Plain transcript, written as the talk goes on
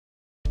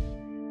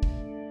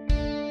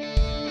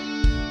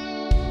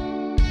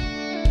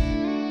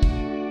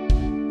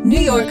New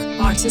York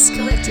Artist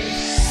Collective.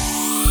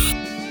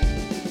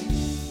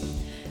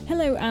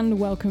 Hello and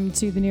welcome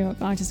to the New York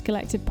Artist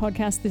Collective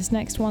podcast. This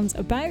next one's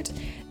about.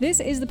 This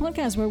is the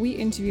podcast where we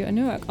interview a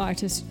New York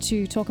artist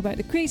to talk about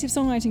the creative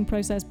songwriting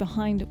process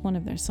behind one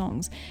of their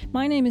songs.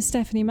 My name is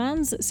Stephanie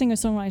Manns,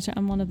 singer-songwriter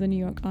and one of the New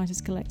York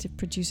Artist Collective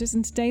producers,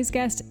 and today's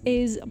guest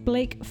is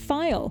Blake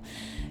File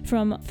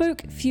from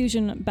folk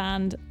fusion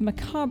band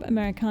Macabre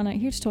Americana,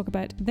 here to talk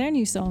about their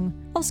new song,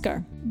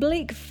 Oscar.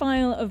 Blake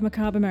File of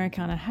Macabre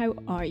Americana, how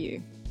are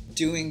you?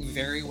 Doing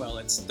very well.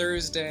 It's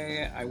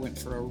Thursday. I went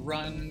for a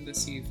run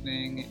this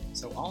evening.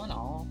 So all in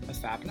all, a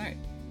fab night.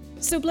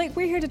 So Blake,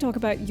 we're here to talk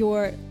about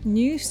your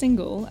new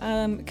single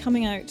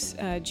coming out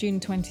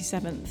June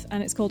 27th,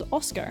 and it's called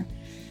Oscar.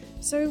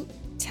 So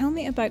tell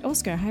me about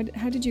Oscar.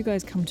 How did you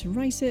guys come to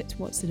write it?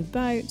 What's it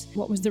about?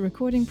 What was the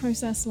recording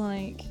process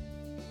like?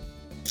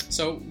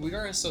 So we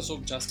are a social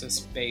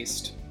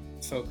justice-based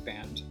folk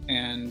band,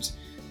 and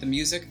the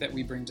music that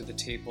we bring to the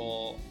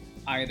table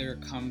either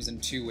comes in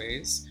two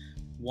ways.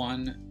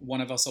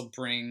 One of us will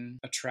bring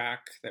a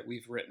track that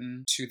we've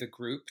written to the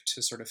group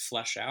to sort of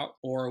flesh out,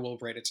 or we'll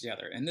write it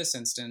together. In this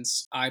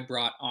instance, I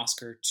brought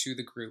Oscar to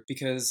the group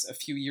because a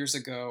few years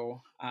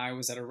ago, I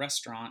was at a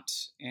restaurant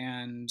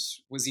and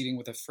was eating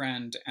with a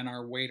friend, and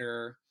our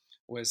waiter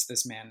was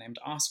this man named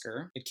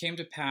Oscar. It came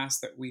to pass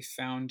that we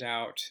found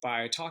out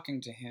by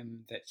talking to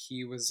him that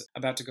he was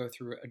about to go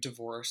through a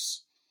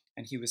divorce,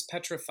 and he was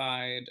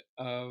petrified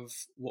of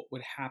what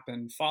would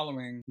happen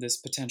following this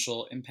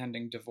potential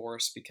impending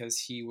divorce because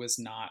he was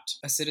not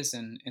a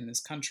citizen in this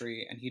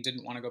country and he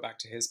didn't want to go back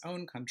to his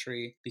own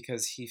country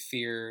because he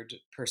feared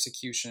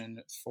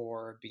persecution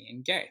for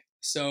being gay.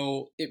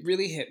 So it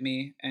really hit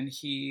me, and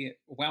he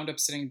wound up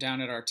sitting down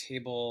at our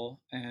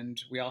table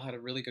and we all had a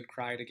really good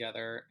cry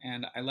together,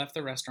 and I left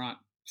the restaurant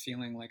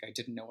feeling like I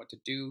didn't know what to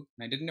do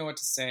and I didn't know what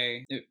to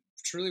say. It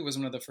truly was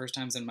one of the first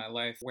times in my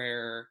life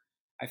where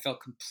I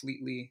felt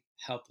completely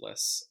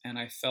helpless, and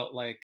I felt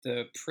like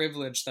the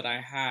privilege that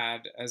I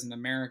had as an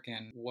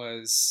American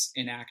was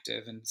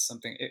inactive and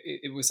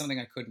it was something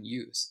I couldn't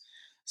use.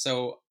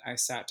 So I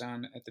sat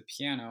down at the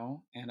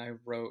piano and I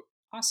wrote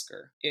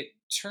Oscar. It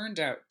turned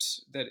out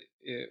that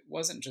it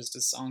wasn't just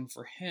a song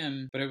for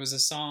him, but it was a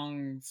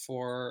song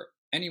for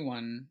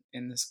anyone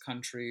in this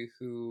country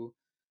who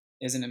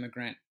is an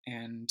immigrant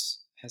and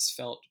has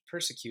felt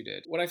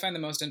persecuted. What I find the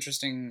most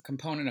interesting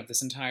component of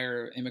this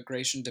entire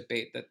immigration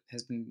debate that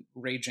has been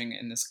raging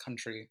in this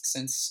country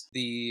since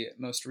the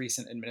most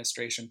recent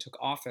administration took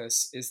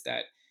office is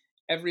that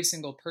every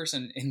single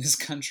person in this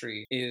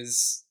country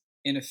is,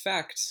 in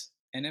effect,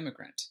 an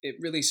immigrant. It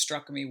really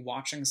struck me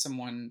watching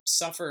someone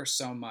suffer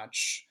so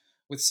much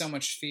with so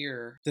much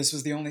fear. This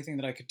was the only thing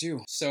that I could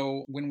do.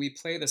 So when we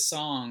play the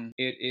song,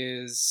 it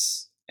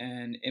is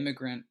an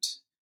immigrant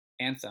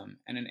anthem,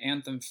 and an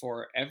anthem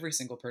for every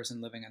single person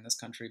living in this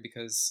country,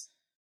 because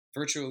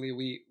virtually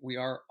we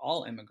are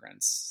all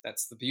immigrants.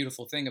 That's the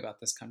beautiful thing about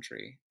this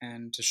country,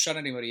 and to shut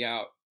anybody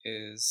out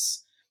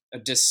is a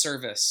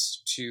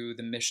disservice to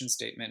the mission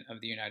statement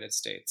of the United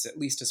States, at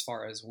least as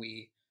far as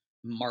we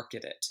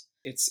market it.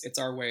 It's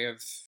our way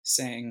of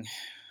saying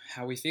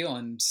how we feel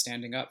and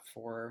standing up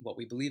for what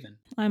we believe in.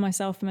 I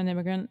myself am an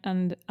immigrant,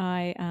 and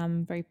I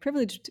am very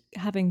privileged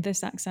having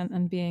this accent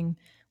and being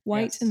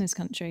white in this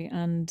country.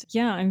 And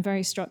yeah, I'm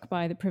very struck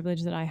by the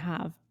privilege that I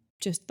have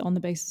just on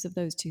the basis of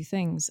those two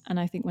things. And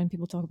I think when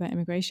people talk about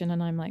immigration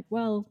and I'm like,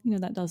 well,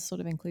 that does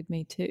sort of include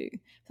me too.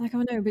 It's like,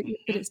 oh no, but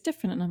it's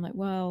different. And I'm like,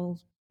 well,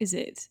 is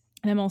it?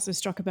 And I'm also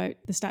struck about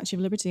the Statue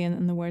of Liberty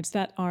and the words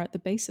that are at the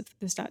base of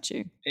the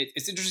statue.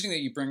 It's interesting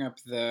that you bring up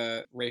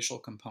the racial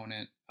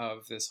component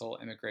of this whole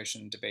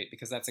immigration debate,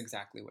 because that's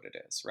exactly what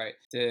it is, right?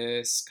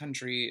 This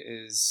country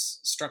is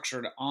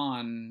structured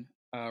on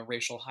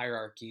racial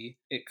hierarchy.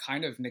 It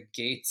kind of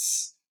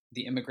negates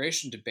the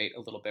immigration debate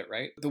a little bit,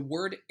 right? The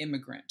word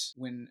immigrant,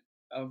 when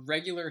a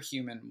regular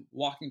human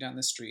walking down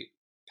the street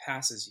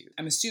passes you,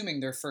 I'm assuming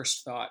their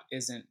first thought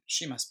isn't,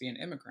 she must be an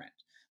immigrant.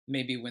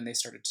 Maybe when they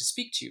started to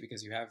speak to you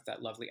because you have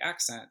that lovely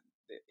accent,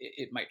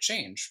 it might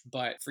change.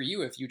 But for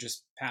you, if you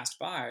just passed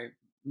by,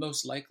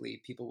 most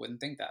likely people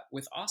wouldn't think that.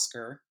 With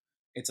Oscar,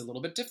 it's a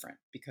little bit different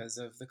because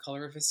of the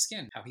color of his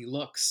skin, how he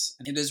looks.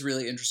 And it is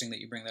really interesting that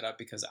you bring that up,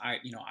 because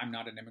I'm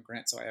not an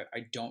immigrant, so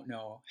I don't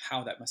know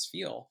how that must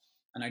feel.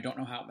 And I don't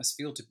know how it must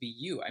feel to be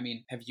you. I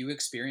mean, have you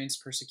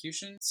experienced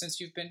persecution since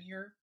you've been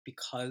here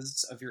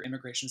because of your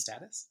immigration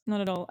status?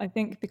 Not at all. I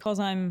think because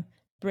I'm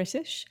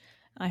British,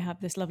 I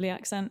have this lovely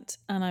accent,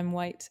 and I'm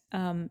white,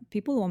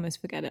 people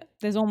almost forget it.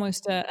 There's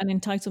almost an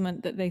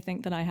entitlement that they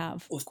think that I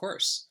have. Well, of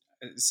course.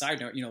 Side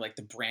note, like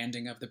the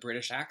branding of the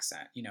British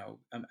accent,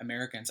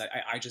 Americans,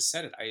 I just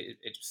said it,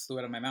 it flew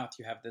out of my mouth.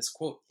 You have this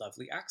quote,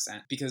 lovely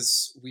accent,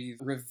 because we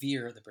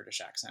revere the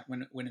British accent.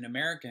 When an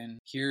American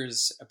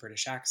hears a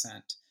British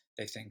accent,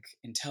 they think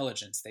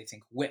intelligence, they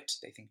think wit,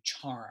 they think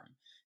charm,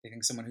 they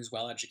think someone who's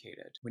well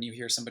educated. When you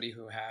hear somebody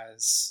who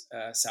has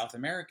a South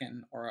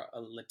American or a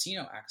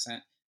Latino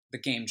accent, the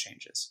game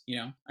changes,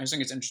 I just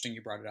think it's interesting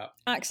you brought it up.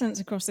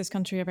 Accents across this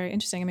country are very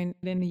interesting. I mean,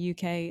 in the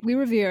UK, we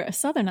revere a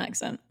Southern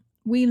accent.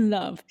 We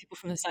love people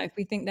from the South.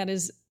 We think that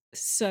is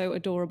so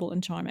adorable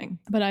and charming.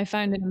 But I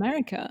found in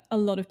America, a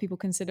lot of people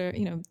consider,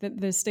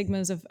 the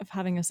stigmas of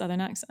having a Southern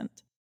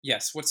accent.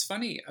 Yes, what's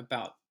funny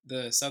about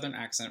the Southern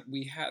accent,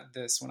 we had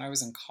this when I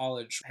was in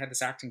college. I had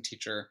this acting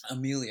teacher,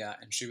 Amelia,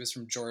 and she was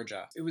from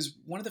Georgia. It was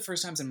one of the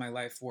first times in my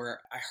life where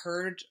I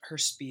heard her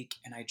speak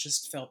and I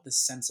just felt this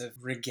sense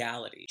of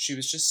regality.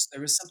 There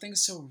was something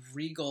so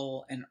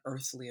regal and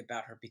earthly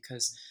about her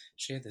because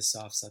she had this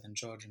soft Southern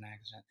Georgian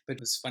accent. But what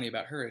was funny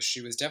about her is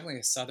she was definitely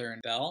a Southern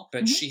belle,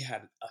 but she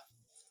had a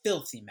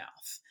filthy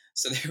mouth.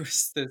 So there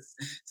was this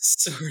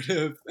sort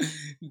of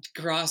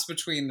cross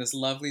between this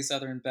lovely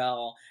Southern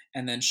belle,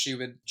 and then she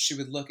would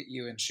look at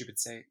you and she would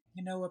say,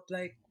 "You know what,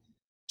 Blake?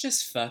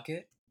 Just fuck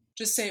it.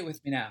 Just say it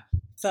with me now.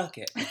 Fuck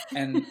it."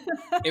 And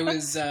it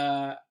was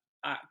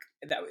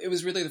it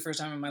was really the first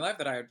time in my life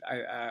that I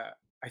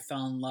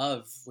fell in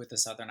love with the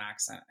Southern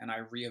accent, and I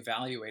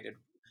reevaluated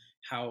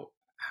how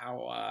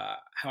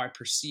I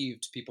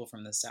perceived people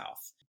from the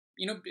South.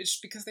 It's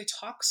because they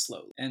talk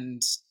slowly,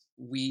 and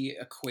we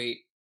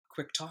equate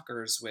quick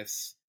talkers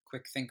with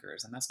quick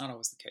thinkers, and that's not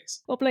always the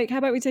case. Well, Blake, how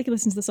about we take a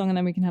listen to the song and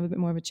then we can have a bit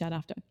more of a chat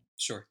after?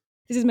 Sure.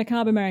 This is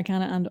Macabre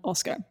Americana and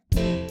Oscar.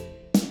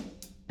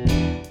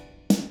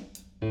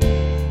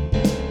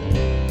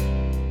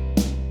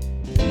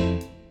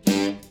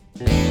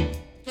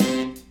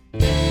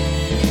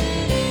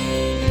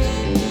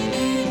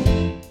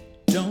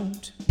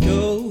 Don't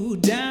go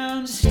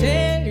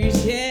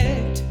downstairs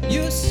yet,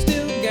 you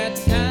still got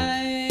time.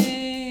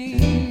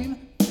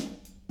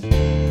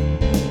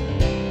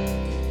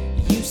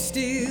 You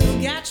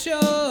still got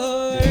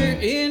your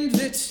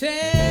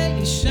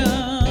invitation.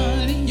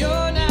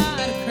 You're not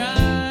a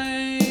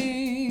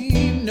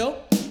crime.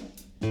 Nope.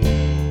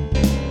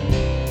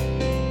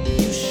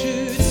 You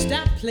should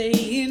stop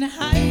playing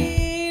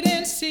hide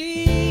and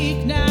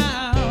seek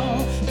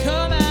now.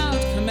 Come out,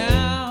 come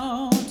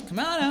out, come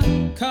on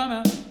out, come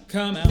out,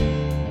 come out.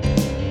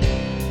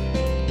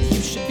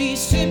 You should be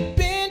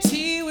sipping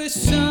tea with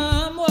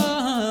someone,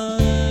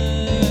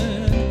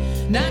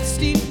 not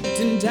steeped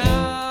in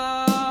doubt.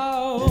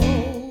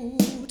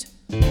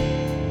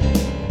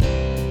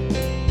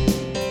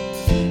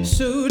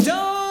 So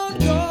don't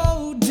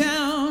go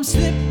down,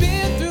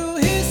 slipping through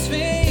his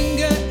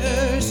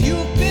fingers.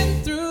 You've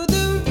been through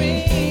the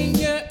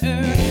ringer.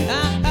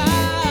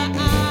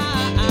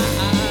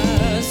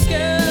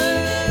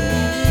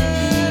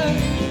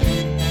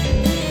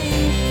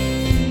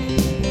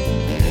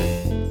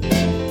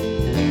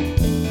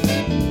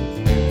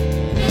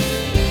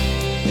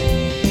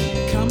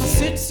 Come on,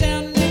 sit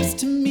down next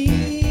to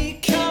me.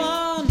 Come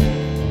on,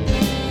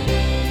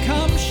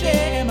 come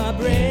share my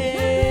bread.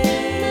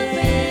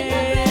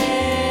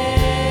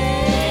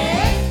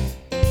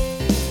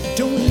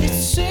 Don't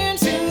listen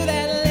to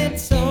that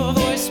little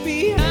voice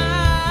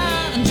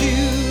behind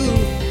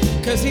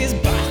you, 'cause his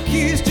bark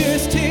is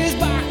just his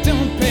bark.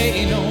 Don't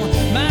pay no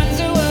mind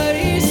to what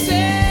he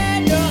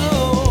said,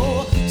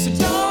 no. So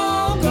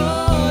don't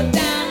go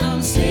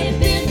down,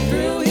 slipping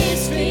through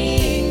his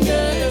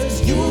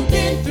fingers. You've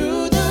been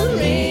through the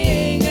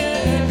ringer.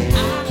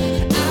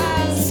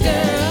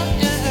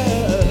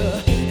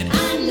 And I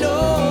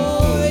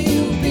know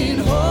you've been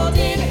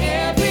holding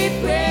every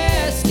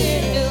breath,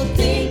 still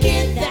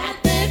thinking that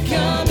they're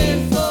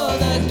coming for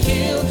the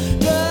kill.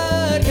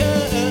 But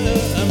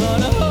I'm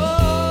on a hold.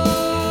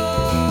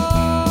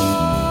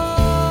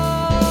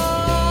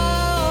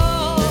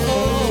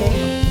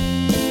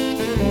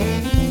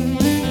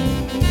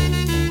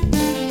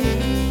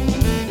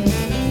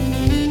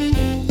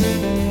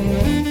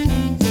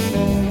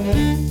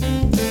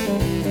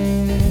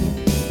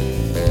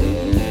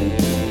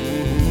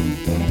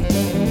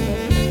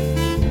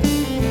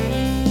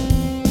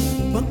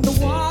 But the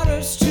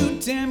water's too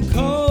damn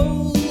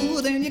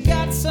cold, and you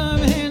got some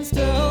hands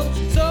to hold.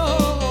 So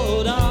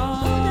hold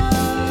on,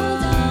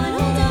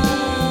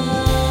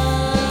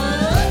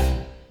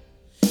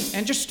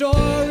 and your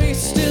story's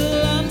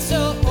still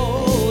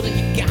untold, and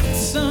you got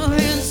some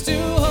hands to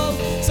hold.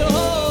 So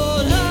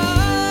hold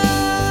on.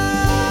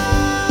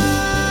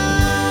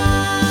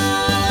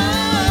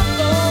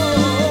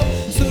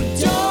 So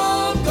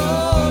don't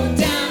go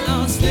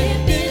down,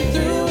 slipping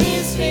through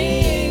his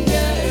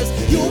fingers.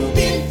 You've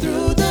been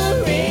through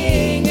the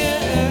ringer.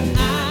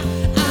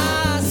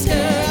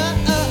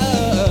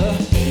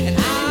 And I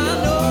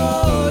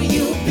know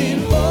you've been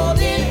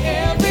holding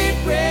every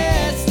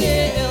breath,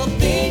 still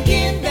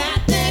thinking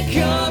that they're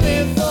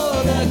coming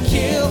for the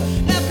kill.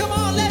 Now come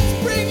on, let's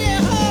bring it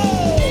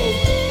home.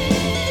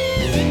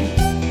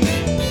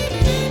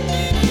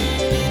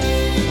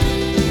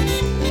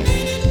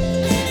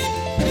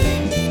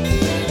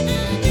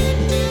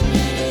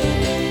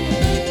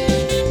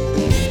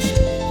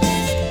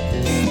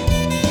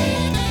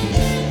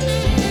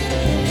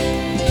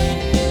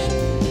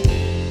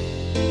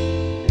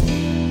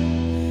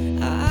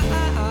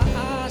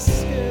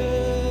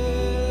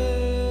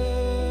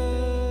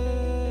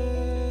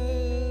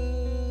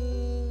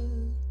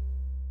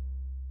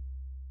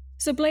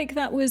 So, Blake,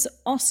 that was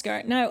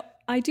Oscar. Now,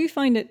 I do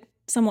find it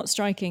somewhat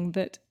striking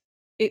that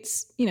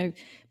it's,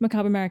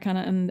 Macabre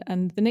Americana,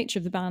 and the nature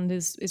of the band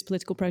is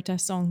political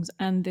protest songs,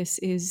 and this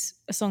is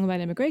a song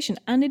about immigration,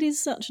 and it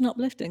is such an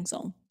uplifting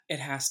song. It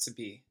has to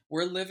be.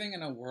 We're living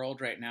in a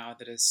world right now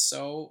that is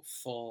so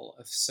full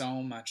of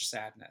so much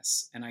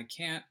sadness, and I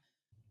can't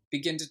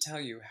begin to tell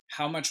you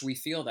how much we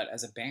feel that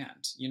as a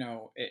band.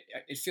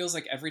 It feels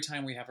like every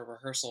time we have a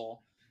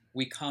rehearsal,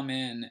 we come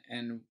in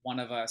and one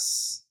of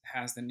us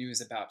has the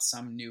news about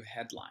some new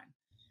headline.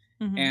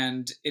 Mm-hmm.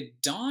 And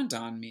it dawned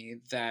on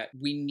me that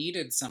we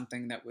needed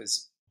something that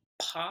was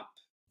pop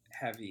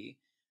heavy,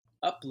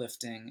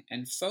 uplifting,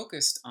 and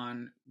focused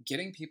on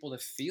getting people to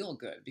feel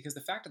good. Because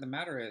the fact of the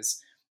matter is,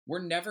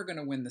 we're never going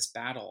to win this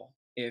battle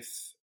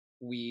if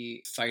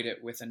we fight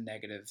it with a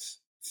negative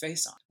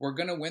face on. We're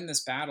going to win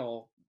this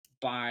battle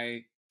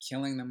by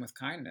killing them with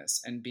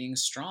kindness and being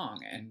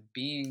strong and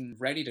being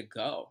ready to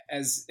go.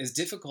 As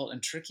difficult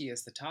and tricky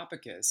as the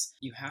topic is,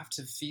 you have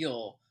to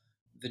feel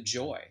the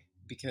joy,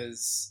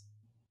 because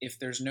if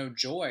there's no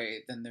joy,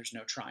 then there's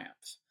no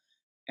triumph.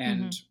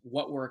 And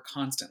what we're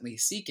constantly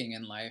seeking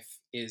in life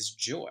is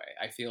joy.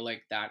 I feel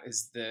like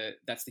that's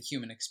the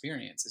human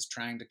experience, is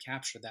trying to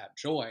capture that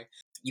joy.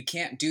 You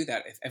can't do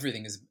that if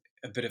everything is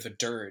a bit of a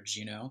dirge,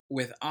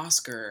 With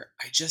Oscar,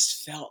 I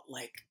just felt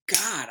like,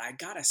 God, I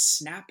gotta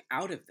snap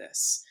out of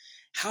this.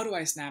 How do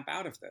I snap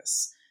out of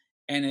this?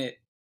 And it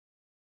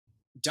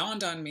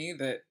dawned on me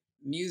that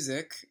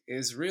music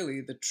is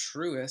really the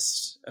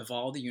truest of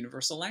all the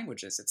universal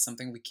languages. It's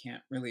something we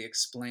can't really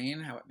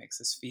explain how it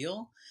makes us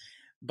feel.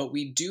 But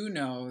we do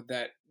know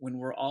that when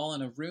we're all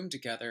in a room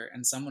together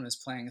and someone is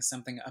playing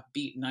something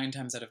upbeat, 9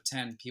 times out of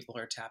 10, people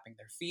are tapping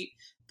their feet,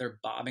 they're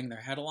bobbing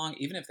their head along.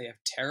 Even if they have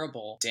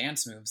terrible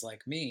dance moves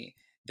like me,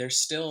 they're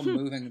still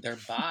moving their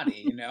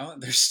body,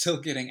 They're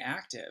still getting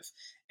active.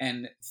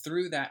 And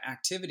through that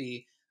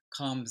activity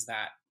comes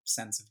that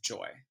sense of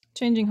joy.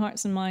 Changing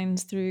hearts and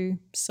minds through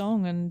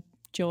song and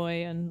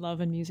joy and love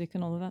and music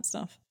and all of that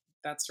stuff.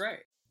 That's right.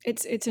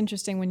 It's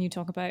interesting when you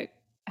talk about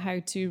how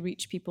to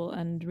reach people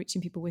and reaching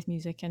people with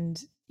music,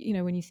 and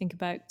when you think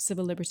about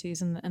civil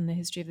liberties and the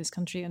history of this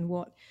country and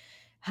what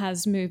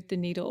has moved the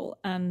needle.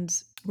 And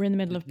we're in the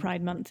middle of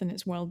Pride Month, and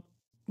it's World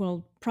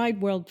Pride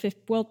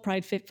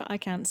 50. I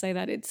can't say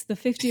that. It's the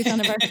 50th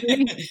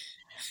anniversary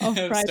of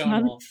Pride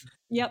Stonewall. Month.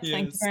 Yep, Yes.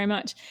 Thank you very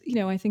much.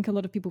 I think a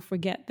lot of people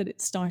forget that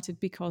it started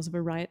because of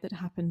a riot that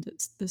happened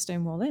at the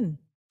Stonewall Inn.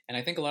 And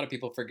I think a lot of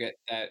people forget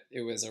that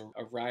it was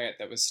a riot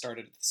that was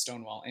started at the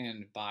Stonewall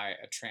Inn by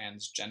a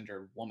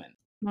transgender woman.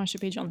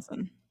 Marsha P.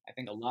 Johnson. I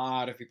think a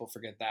lot of people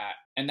forget that.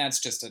 And that's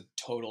just a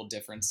total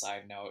different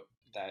side note,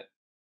 that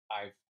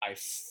I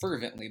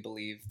fervently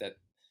believe that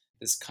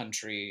this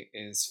country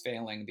is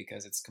failing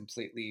because it's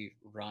completely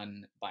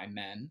run by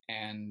men.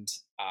 And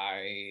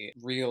I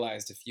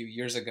realized a few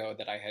years ago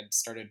that I had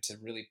started to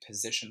really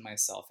position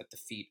myself at the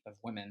feet of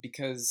women,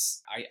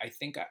 because I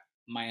think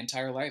my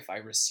entire life I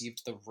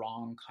received the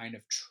wrong kind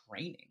of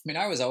training. I mean,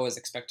 I was always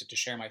expected to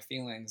share my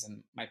feelings,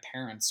 and my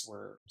parents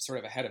were sort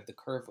of ahead of the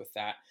curve with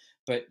that.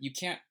 But you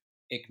can't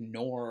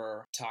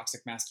ignore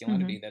toxic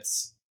masculinity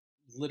that's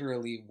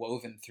literally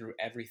woven through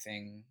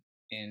everything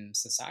in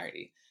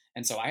society.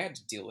 And so I had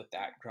to deal with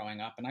that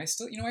growing up. And I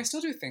still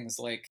do things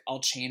like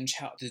I'll change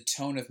the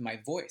tone of my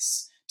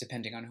voice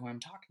depending on who I'm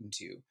talking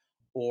to.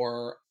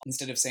 Or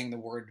instead of saying the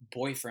word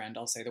boyfriend,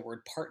 I'll say the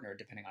word partner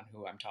depending on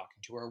who I'm talking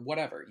to, or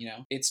whatever,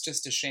 It's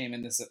just a shame.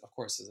 And this, of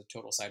course, is a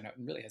total side note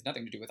and really has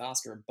nothing to do with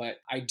Oscar. But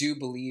I do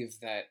believe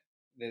that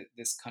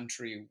this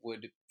country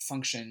would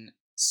function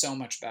so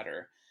much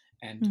better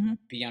and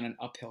be on an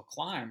uphill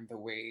climb the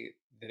way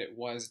that it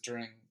was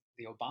during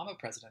the Obama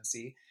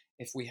presidency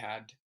if we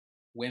had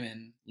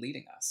women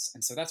leading us.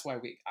 And so that's why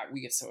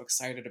we get so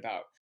excited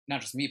about,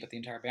 not just me, but the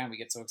entire band, we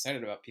get so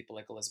excited about people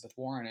like Elizabeth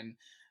Warren and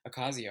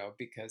Ocasio,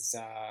 because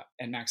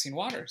and Maxine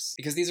Waters,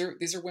 because these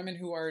are women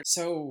who are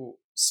so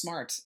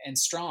smart and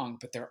strong,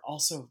 but they're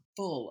also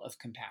full of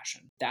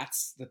compassion.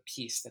 That's the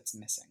piece that's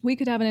missing. We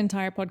could have an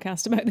entire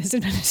podcast about this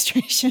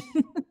administration.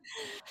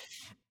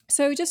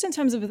 So just in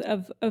terms of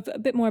a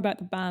bit more about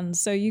the band.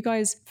 So you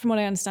guys, from what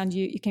I understand,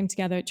 you came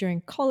together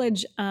during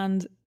college,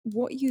 and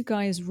what you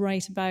guys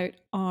write about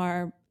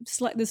are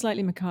the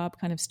slightly macabre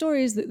kind of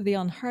stories, the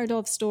unheard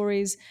of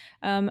stories,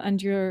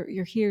 and you're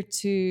here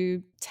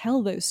to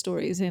tell those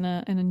stories in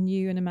a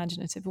new and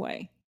imaginative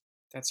way.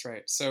 That's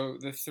right. So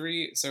the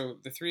three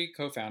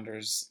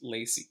co-founders,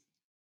 Lacey,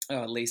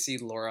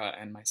 Laura,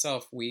 and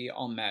myself, we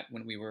all met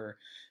when we were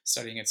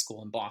studying at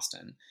school in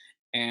Boston.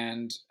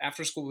 And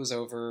after school was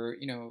over,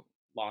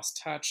 lost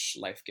touch,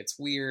 life gets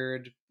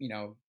weird,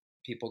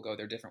 people go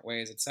their different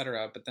ways,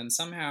 etc. But then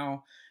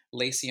somehow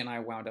Lacey and I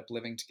wound up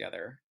living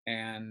together.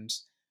 And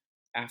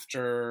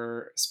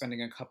after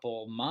spending a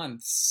couple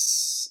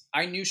months,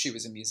 I knew she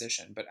was a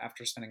musician, but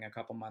after spending a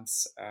couple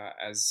months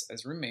as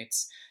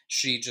roommates,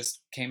 she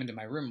just came into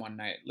my room one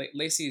night.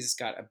 Lacey's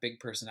got a big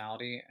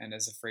personality and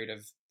is afraid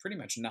of pretty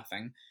much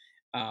nothing.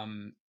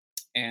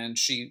 And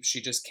she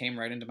just came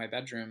right into my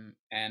bedroom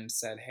and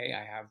said, "Hey,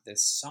 I have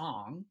this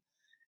song,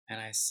 And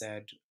I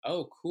said,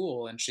 "Oh,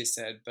 cool." And she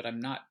said, "But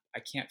I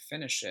can't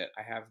finish it.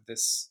 I have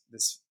this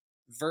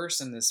verse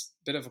and this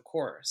bit of a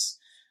chorus."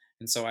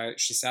 And so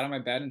she sat on my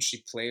bed and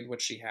she played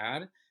what she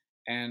had,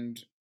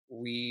 and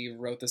we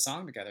wrote the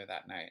song together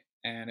that night.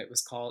 And it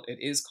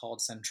is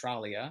called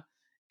Centralia,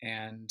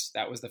 and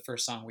that was the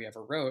first song we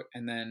ever wrote.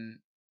 And then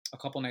a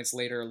couple nights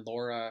later,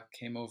 Laura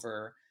came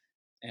over,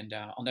 and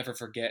I'll never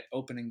forget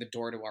opening the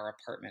door to our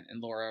apartment,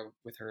 and Laura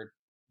with her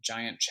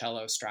giant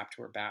cello strapped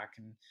to her back,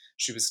 and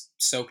she was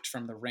soaked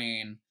from the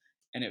rain,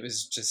 and it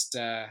was just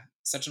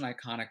such an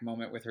iconic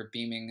moment with her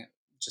beaming,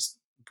 just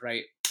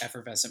bright,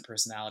 effervescent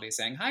personality,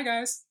 saying, "Hi,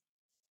 guys."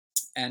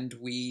 And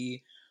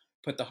we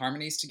put the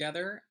harmonies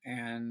together,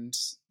 and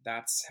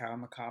that's how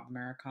Macabre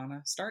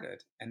Americana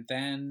started. And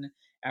then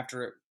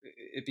after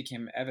it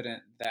became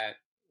evident that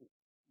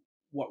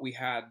what we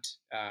had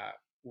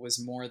was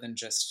more than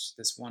just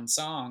this one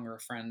song or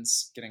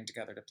friends getting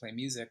together to play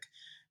music,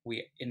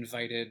 we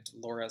invited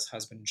Laura's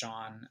husband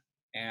John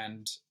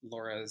and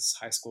Laura's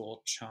high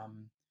school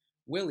chum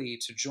Willie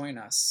to join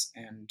us,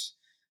 and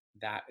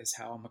that is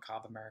how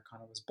Macabre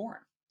Americana was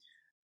born.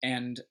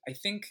 And I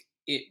think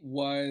it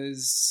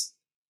was,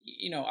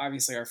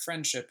 obviously our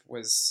friendship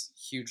was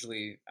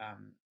hugely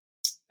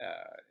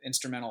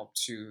instrumental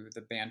to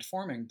the band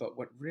forming. But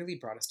what really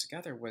brought us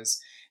together was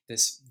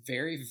this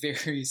very,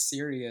 very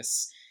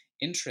serious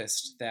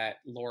interest that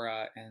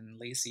Laura and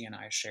Lacey and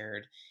I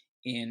shared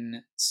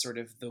in sort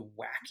of the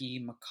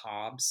wacky,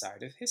 macabre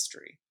side of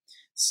history.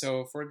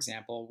 So, for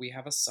example, we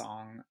have a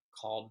song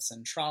called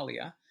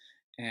Centralia,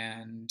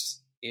 and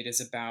it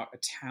is about a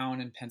town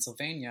in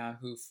Pennsylvania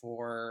who,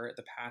 for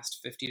the past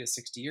 50 to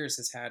 60 years,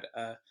 has had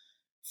a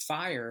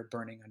fire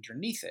burning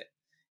underneath it.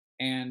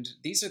 And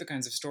these are the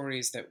kinds of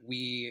stories that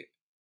we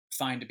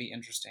find to be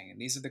interesting.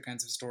 And these are the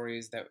kinds of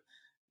stories that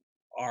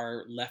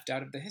are left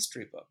out of the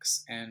history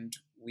books. And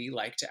we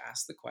like to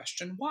ask the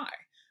question, why?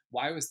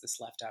 Why was this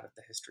left out of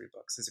the history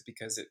books? Is it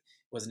because it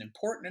wasn't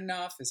important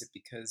enough? Is it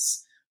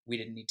because we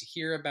didn't need to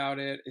hear about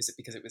it? Is it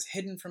because it was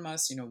hidden from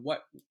us?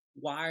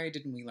 Why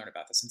didn't we learn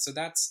about this? And so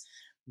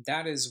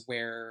that is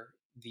where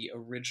the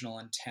original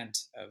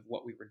intent of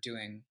what we were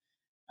doing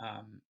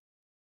um,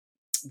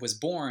 was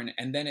born.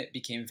 And then it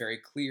became very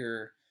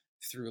clear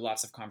through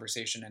lots of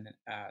conversation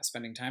and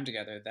spending time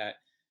together that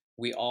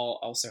we all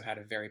also had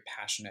a very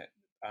passionate,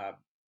 uh,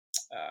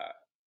 uh,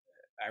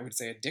 I would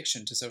say,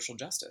 addiction to social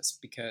justice,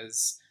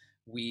 because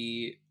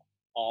we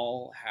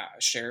all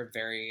share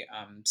very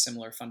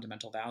similar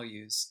fundamental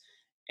values,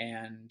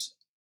 and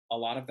a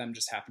lot of them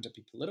just happen to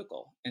be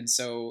political. And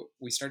so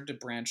we started to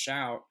branch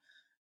out,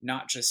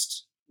 not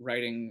just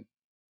writing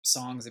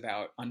songs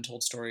about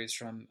untold stories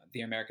from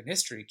the American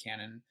history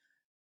canon,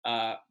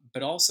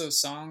 but also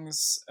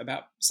songs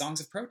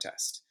of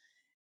protest.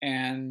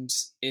 And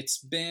it's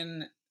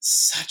been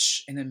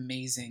such an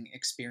amazing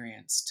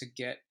experience to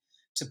get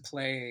to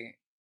play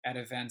at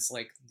events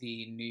like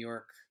the New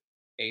York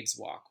AIDS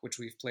Walk, which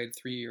we've played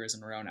 3 years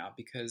in a row now,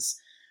 because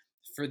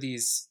for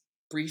these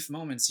brief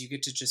moments, you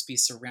get to just be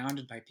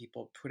surrounded by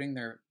people putting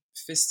their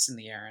fists in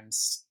the air and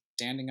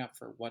standing up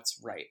for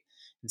what's right,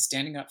 and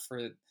standing up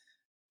for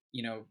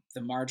the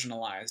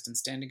marginalized, and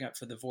standing up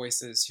for the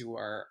voices who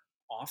are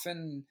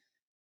often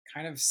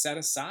kind of set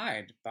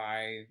aside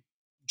by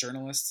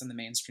journalists and the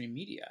mainstream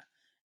media.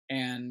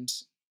 And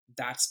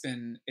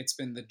it's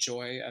been the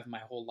joy of my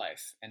whole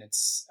life. And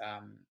it's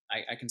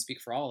I can speak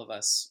for all of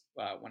us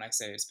when I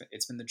say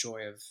it's been the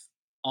joy of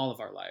all of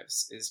our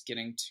lives, is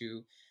getting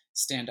to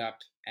stand up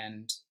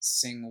and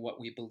sing what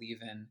we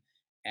believe in,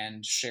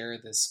 and share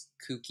this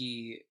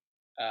kooky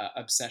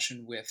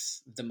obsession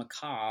with the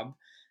macabre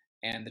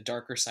and the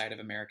darker side of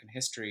American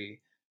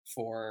history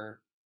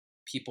for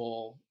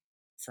people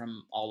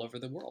from all over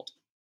the world.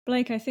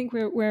 Blake, I think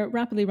we're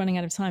rapidly running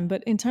out of time,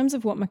 but in terms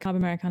of what Macabre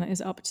Americana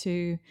is up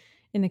to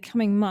in the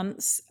coming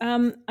months,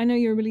 I know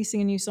you're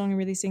releasing a new song and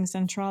releasing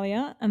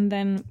Centralia, and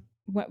then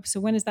so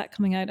when is that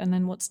coming out, and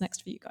then what's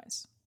next for you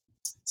guys?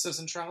 So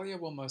Centralia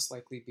will most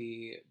likely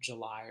be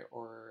July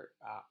or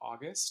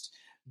August.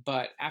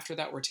 But after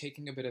that, we're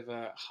taking a bit of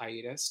a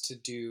hiatus to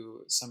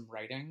do some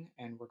writing,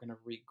 and we're going to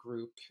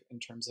regroup in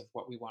terms of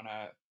what we want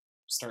to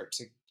start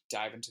to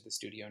dive into the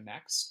studio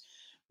next.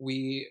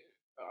 We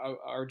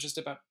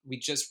we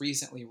just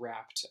recently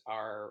wrapped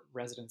our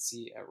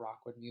residency at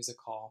Rockwood Music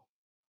Hall.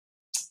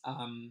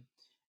 Um,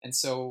 and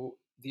so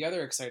the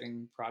other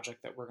exciting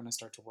project that we're going to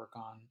start to work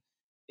on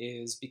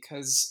is,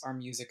 because our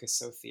music is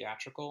so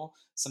theatrical,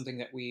 something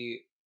that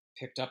we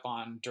picked up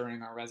on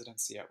during our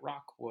residency at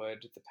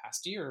Rockwood the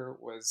past year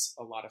was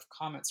a lot of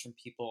comments from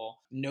people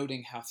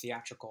noting how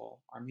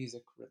theatrical our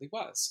music really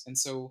was. And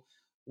so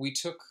we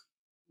took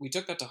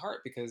that to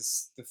heart,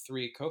 because the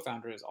three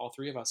co-founders, all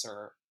three of us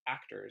are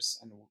actors,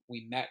 and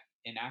we met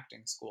in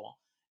acting school,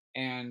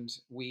 and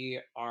we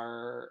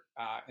are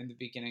in the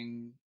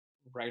beginning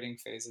writing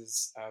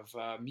phases of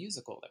a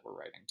musical that we're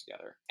writing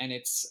together. And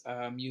it's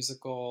a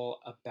musical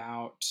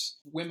about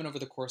women over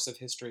the course of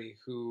history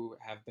who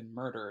have been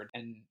murdered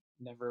and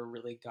never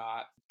really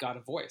got a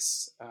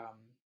voice,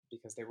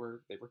 because they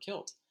were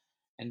killed.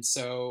 And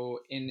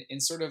so in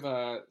sort of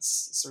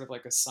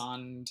like a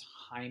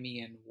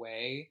Sondheimian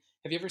way,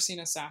 have you ever seen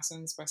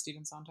Assassins by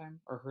Stephen Sondheim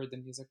or heard the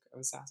music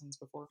of Assassins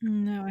before?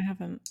 No, I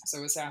haven't.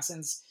 So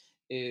Assassins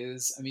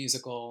is a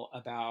musical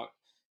about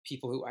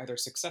people who either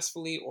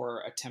successfully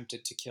or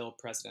attempted to kill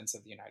presidents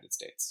of the United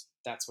States.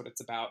 That's what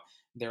it's about.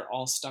 They're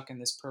all stuck in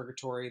this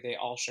purgatory. They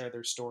all share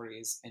their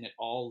stories, and it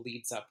all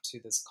leads up to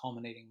this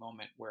culminating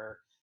moment where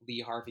Lee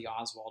Harvey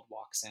Oswald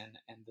walks in,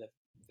 and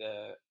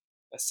the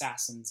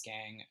Assassins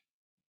gang,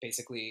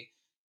 basically,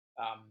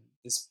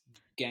 this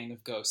gang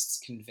of ghosts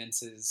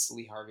convinces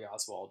Lee Harvey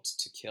Oswald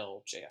to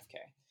kill JFK.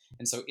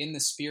 And so in the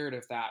spirit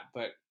of that,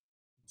 but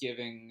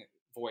giving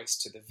voice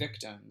to the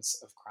victims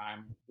of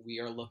crime, we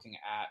are looking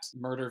at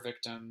murder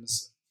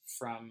victims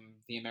from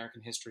the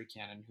American history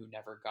canon who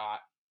never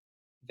got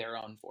their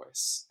own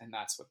voice. And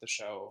that's what the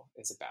show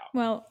is about.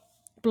 Well,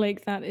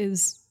 Blake, that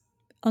is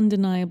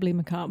undeniably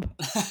macabre.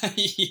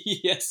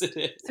 Yes, it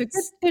is. So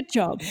good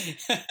job.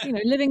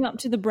 Living up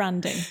to the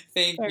branding.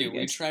 Thank Very you. good.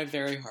 We try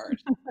very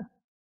hard.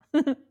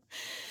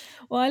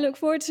 Well, I look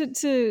forward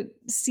to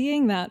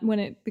seeing that when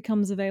it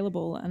becomes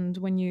available and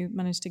when you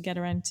manage to get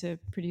around to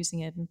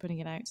producing it and putting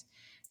it out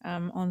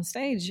on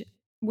stage.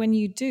 When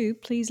you do,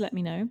 please let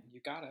me know.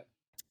 You got it.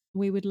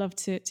 We would love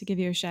to give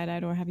you a shout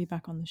out or have you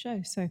back on the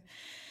show. So,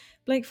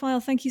 Blake File,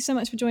 thank you so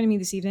much for joining me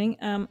this evening.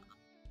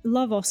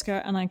 Love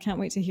Oscar, and I can't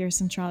wait to hear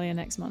Centralia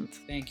next month.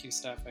 Thank you,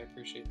 Steph. I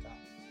appreciate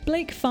that.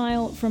 Blake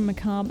File from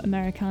Macabre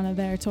Americana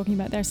there, talking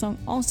about their song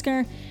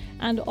Oscar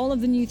and all of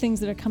the new things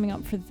that are coming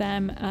up for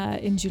them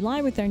in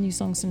July with their new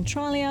song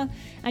Centralia.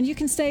 And you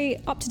can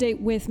stay up to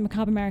date with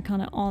Macabre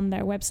Americana on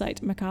their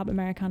website,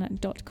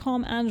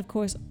 macabreamericana.com, and of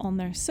course on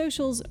their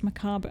socials,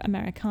 Macabre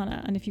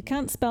Americana. And if you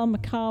can't spell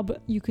macabre,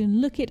 you can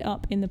look it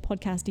up in the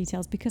podcast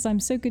details because I'm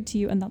so good to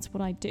you and that's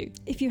what I do.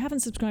 If you haven't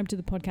subscribed to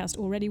the podcast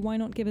already, why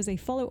not give us a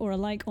follow or a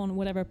like on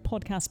whatever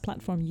podcast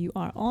platform you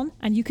are on?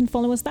 And you can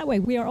follow us that way.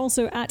 We are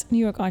also at New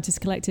York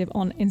Artist Collective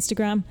on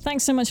Instagram.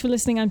 Thanks so much for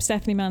listening. I'm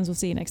Stephanie Manns. We'll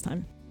see you next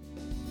time.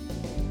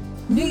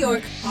 New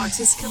York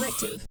Artist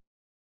Collective.